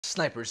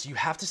Snipers, you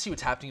have to see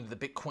what's happening to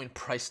the Bitcoin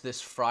price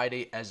this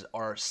Friday as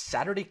our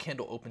Saturday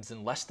candle opens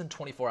in less than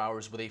 24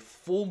 hours with a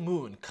full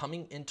moon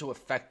coming into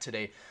effect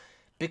today.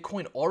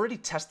 Bitcoin already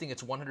testing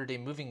its 100-day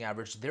moving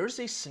average. There's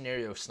a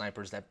scenario,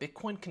 Snipers, that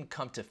Bitcoin can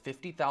come to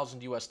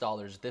 50,000 US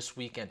dollars this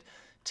weekend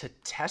to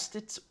test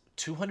its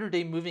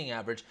 200-day moving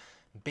average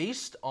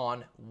based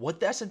on what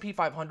the S&P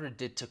 500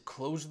 did to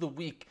close the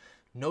week.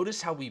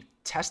 Notice how we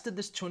tested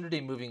this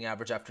 200-day moving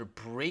average after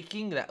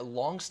breaking that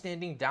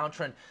long-standing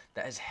downtrend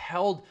that has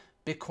held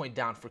Bitcoin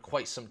down for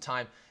quite some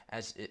time,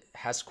 as it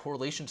has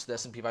correlation to the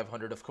S&P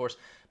 500, of course.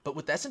 But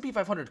with the S&P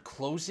 500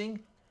 closing,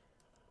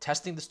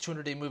 testing this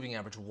 200-day moving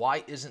average,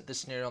 why isn't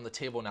this scenario on the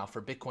table now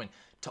for Bitcoin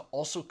to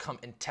also come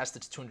and test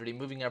its 200-day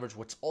moving average?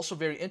 What's also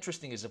very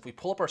interesting is if we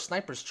pull up our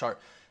Snipers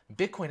chart,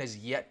 Bitcoin has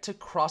yet to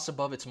cross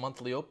above its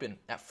monthly open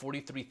at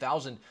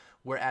 43,000,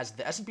 whereas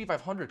the S&P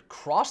 500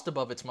 crossed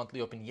above its monthly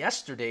open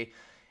yesterday.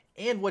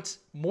 And what's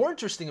more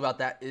interesting about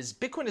that is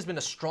Bitcoin has been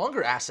a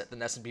stronger asset than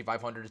the S&P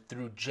 500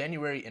 through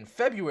January and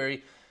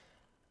February.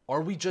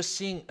 Are we just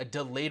seeing a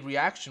delayed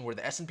reaction where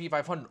the S&P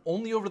 500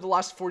 only over the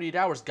last 48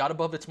 hours got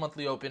above its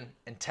monthly open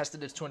and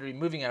tested its 200-day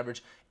moving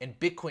average, and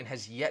Bitcoin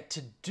has yet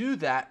to do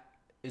that?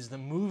 Is the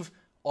move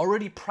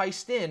already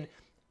priced in?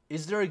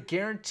 Is there a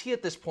guarantee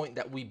at this point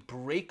that we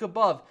break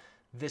above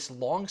this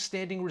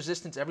long-standing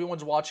resistance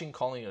everyone's watching,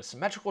 calling it a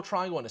symmetrical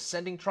triangle, an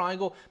ascending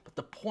triangle? But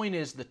the point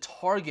is the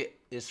target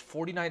is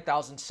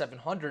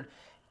 49,700.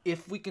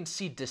 If we can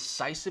see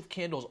decisive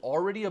candles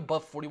already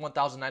above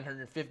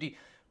 41,950,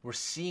 we're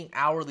seeing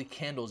hourly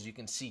candles, you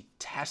can see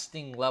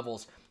testing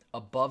levels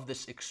above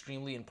this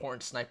extremely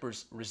important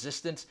Snipers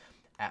resistance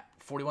at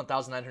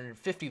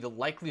 41,950. The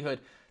likelihood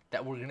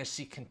that we're going to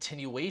see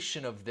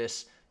continuation of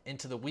this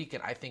into the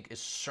weekend, I think, is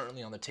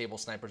certainly on the table,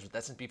 Snipers, with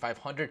S&P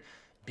 500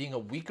 being a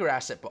weaker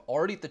asset, but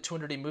already at the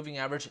 200-day moving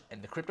average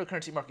and the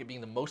cryptocurrency market being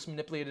the most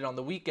manipulated on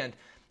the weekend.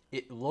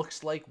 It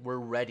looks like we're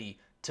ready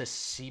to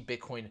see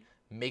Bitcoin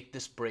make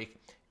this break.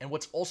 And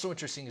what's also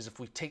interesting is if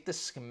we take the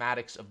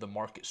schematics of the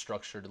market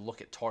structure to look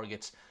at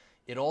targets,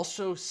 it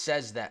also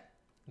says that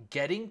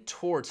getting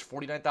towards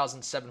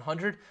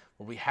 49,700,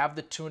 where we have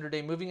the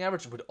 200-day moving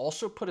average, would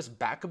also put us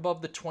back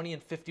above the 20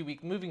 and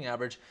 50-week moving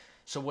average.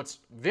 So what's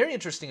very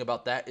interesting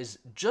about that is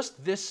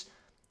just this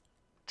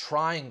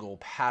triangle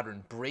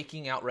pattern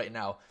breaking out right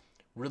now,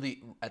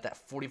 really at that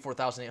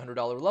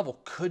 $44,800 level,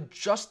 could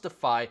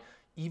justify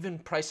even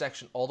price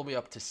action all the way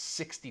up to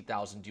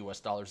 60,000 US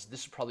dollars.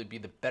 This would probably be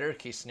the better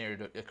case scenario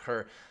to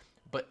occur.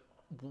 But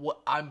what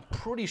I'm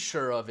pretty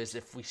sure of is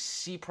if we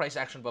see price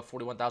action above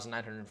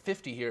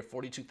 41,950 here,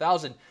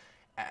 42,000,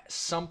 at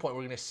some point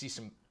we're going to see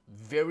some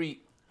very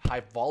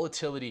high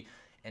volatility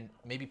and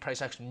maybe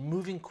price action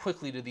moving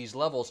quickly to these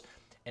levels.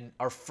 And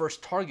our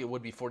first target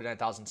would be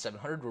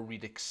 49,700, where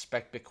we'd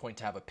expect Bitcoin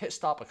to have a pit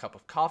stop, a cup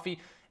of coffee,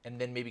 and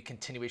then maybe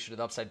continuation to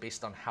the upside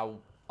based on how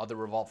other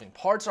revolving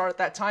parts are at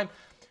that time.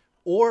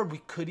 Or we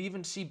could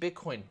even see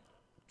Bitcoin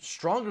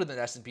stronger than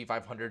S&P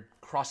 500,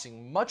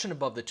 crossing much and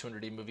above the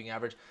 200-day moving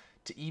average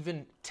to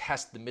even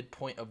test the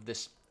midpoint of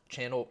this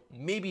channel,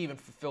 maybe even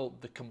fulfill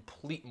the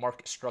complete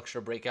market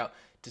structure breakout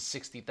to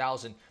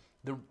 60,000.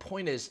 The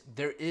point is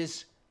there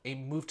is a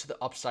move to the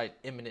upside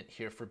imminent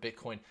here for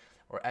Bitcoin,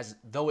 or as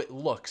though it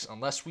looks,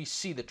 unless we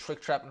see the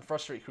trick, trap, and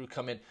frustrate crew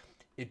come in,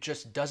 it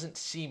just doesn't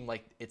seem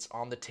like it's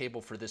on the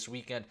table for this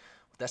weekend.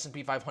 With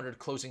S&P 500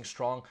 closing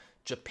strong,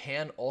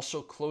 Japan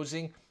also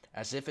closing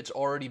as if it's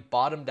already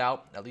bottomed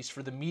out, at least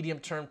for the medium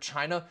term.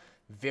 China,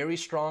 very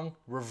strong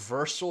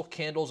reversal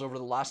candles over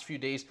the last few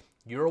days.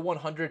 Euro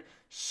 100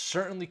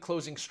 certainly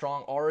closing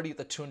strong, already at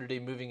the 200-day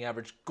moving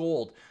average.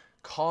 Gold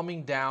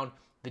calming down,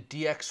 the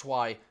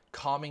DXY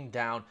calming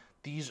down.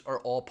 These are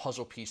all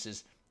puzzle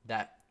pieces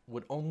that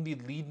would only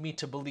lead me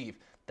to believe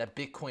that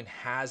Bitcoin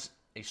has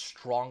a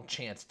strong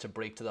chance to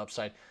break to the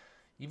upside.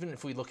 Even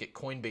if we look at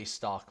Coinbase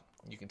stock,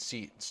 you can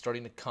see it's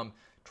starting to come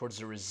towards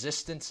the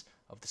resistance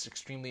of this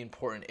extremely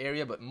important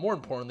area. But more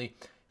importantly,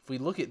 if we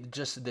look at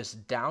just this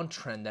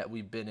downtrend that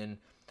we've been in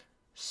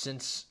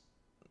since,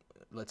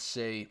 let's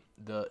say,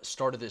 the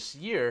start of this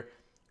year,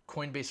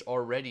 Coinbase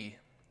already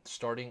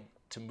starting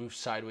to move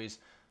sideways,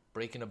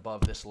 breaking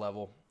above this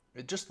level.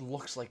 It just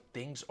looks like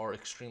things are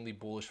extremely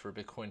bullish for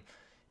Bitcoin.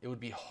 It would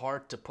be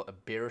hard to put a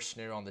bearish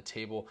scenario on the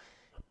table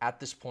at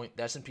this point.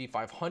 The S&P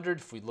 500,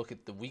 if we look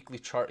at the weekly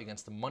chart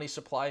against the money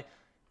supply,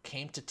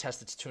 came to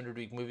test its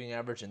 200-week moving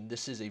average, and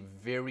this is a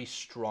very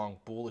strong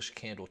bullish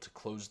candle to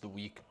close the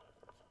week.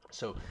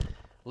 So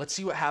let's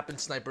see what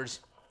happens, Snipers.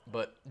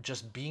 But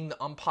just being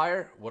the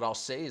umpire, what I'll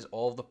say is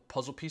all of the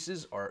puzzle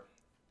pieces are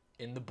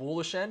in the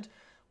bullish end.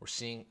 We're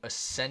seeing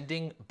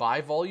ascending buy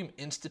volume,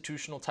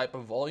 institutional type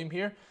of volume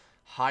here.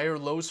 Higher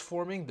lows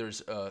forming.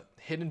 There's a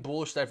hidden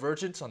bullish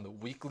divergence on the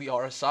weekly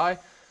RSI.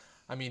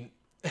 I mean,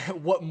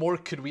 what more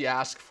could we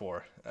ask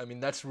for? I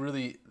mean, that's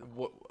really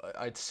what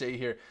I'd say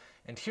here.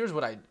 And here's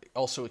what I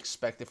also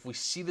expect. If we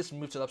see this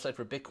move to the upside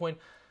for Bitcoin,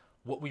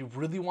 what we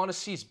really want to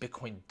see is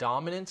Bitcoin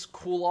dominance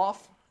cool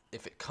off.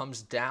 If it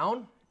comes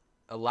down,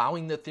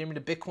 allowing the Ethereum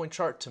to Bitcoin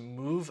chart to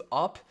move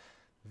up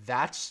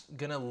That's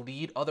going to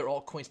lead other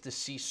altcoins to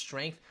see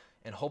strength.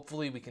 And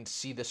hopefully we can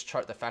see this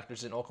chart that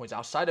factors in altcoins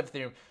outside of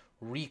Ethereum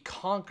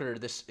reconquer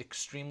this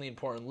extremely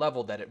important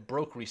level that it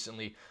broke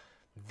recently.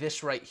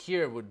 This right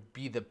here would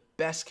be the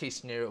best case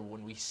scenario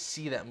when we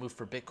see that move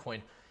for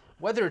Bitcoin,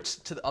 whether it's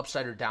to the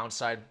upside or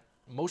downside,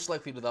 most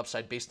likely to the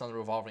upside based on the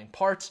revolving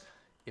parts.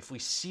 If we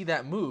see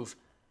that move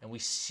and we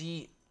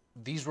see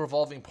these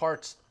revolving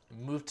parts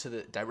move to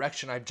the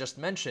direction I've just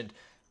mentioned,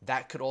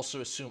 that could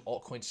also assume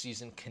altcoin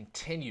season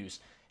continues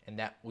and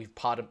that we've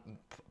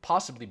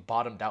possibly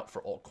bottomed out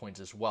for altcoins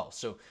as well.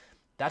 So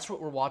that's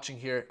what we're watching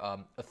here.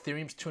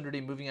 Ethereum's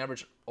 200-day moving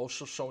average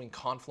also showing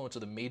confluence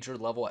of the major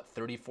level at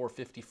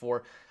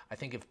 34.54. I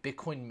think if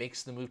Bitcoin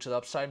makes the move to the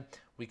upside,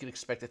 we could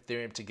expect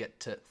Ethereum to get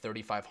to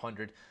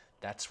 3,500.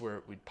 That's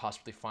where we'd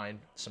possibly find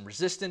some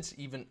resistance,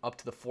 even up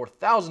to the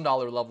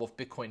 $4,000 level if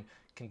Bitcoin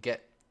can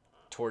get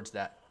towards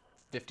that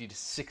 $50,000 to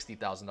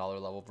 $60,000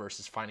 level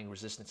versus finding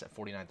resistance at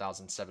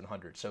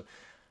 49,700. So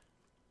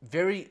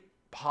very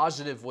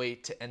positive way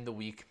to end the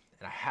week.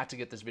 And I had to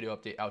get this video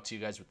update out to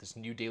you guys with this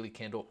new daily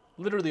candle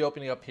literally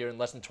opening up here in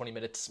less than 20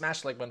 minutes.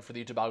 Smash the like button for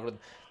the YouTube algorithm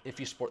if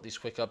you support these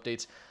quick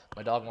updates.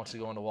 My dog wants to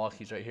go on a walk.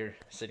 He's right here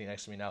sitting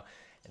next to me now.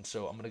 And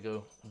so I'm going to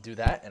go do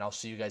that, and I'll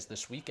see you guys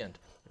this weekend.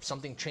 If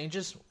something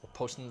changes, we'll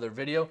post another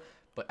video.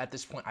 But at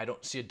this point, I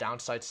don't see a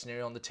downside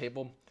scenario on the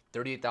table.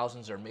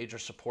 38,000 is our major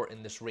support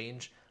in this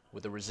range,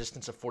 with a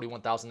resistance of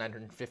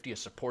 41,950, a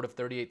support of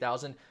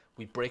 38,000.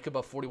 We break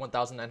above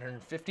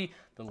 41,950,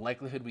 the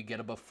likelihood we get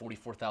above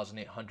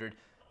 44,800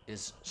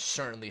 is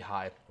certainly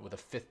high. With a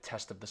fifth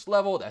test of this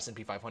level, the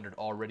S&P 500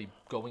 already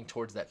going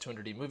towards that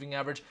 200-day moving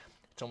average,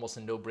 it's almost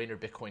a no-brainer.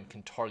 Bitcoin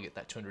can target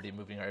that 200-day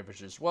moving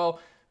average as well,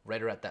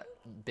 right around that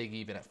big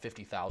even at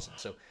 50,000.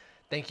 So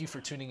thank you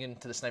for tuning in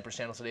to the Snipers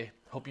channel today.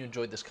 Hope you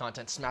enjoyed this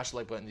content. Smash the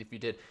like button if you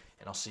did,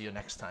 and I'll see you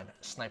next time.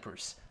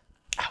 Snipers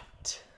out.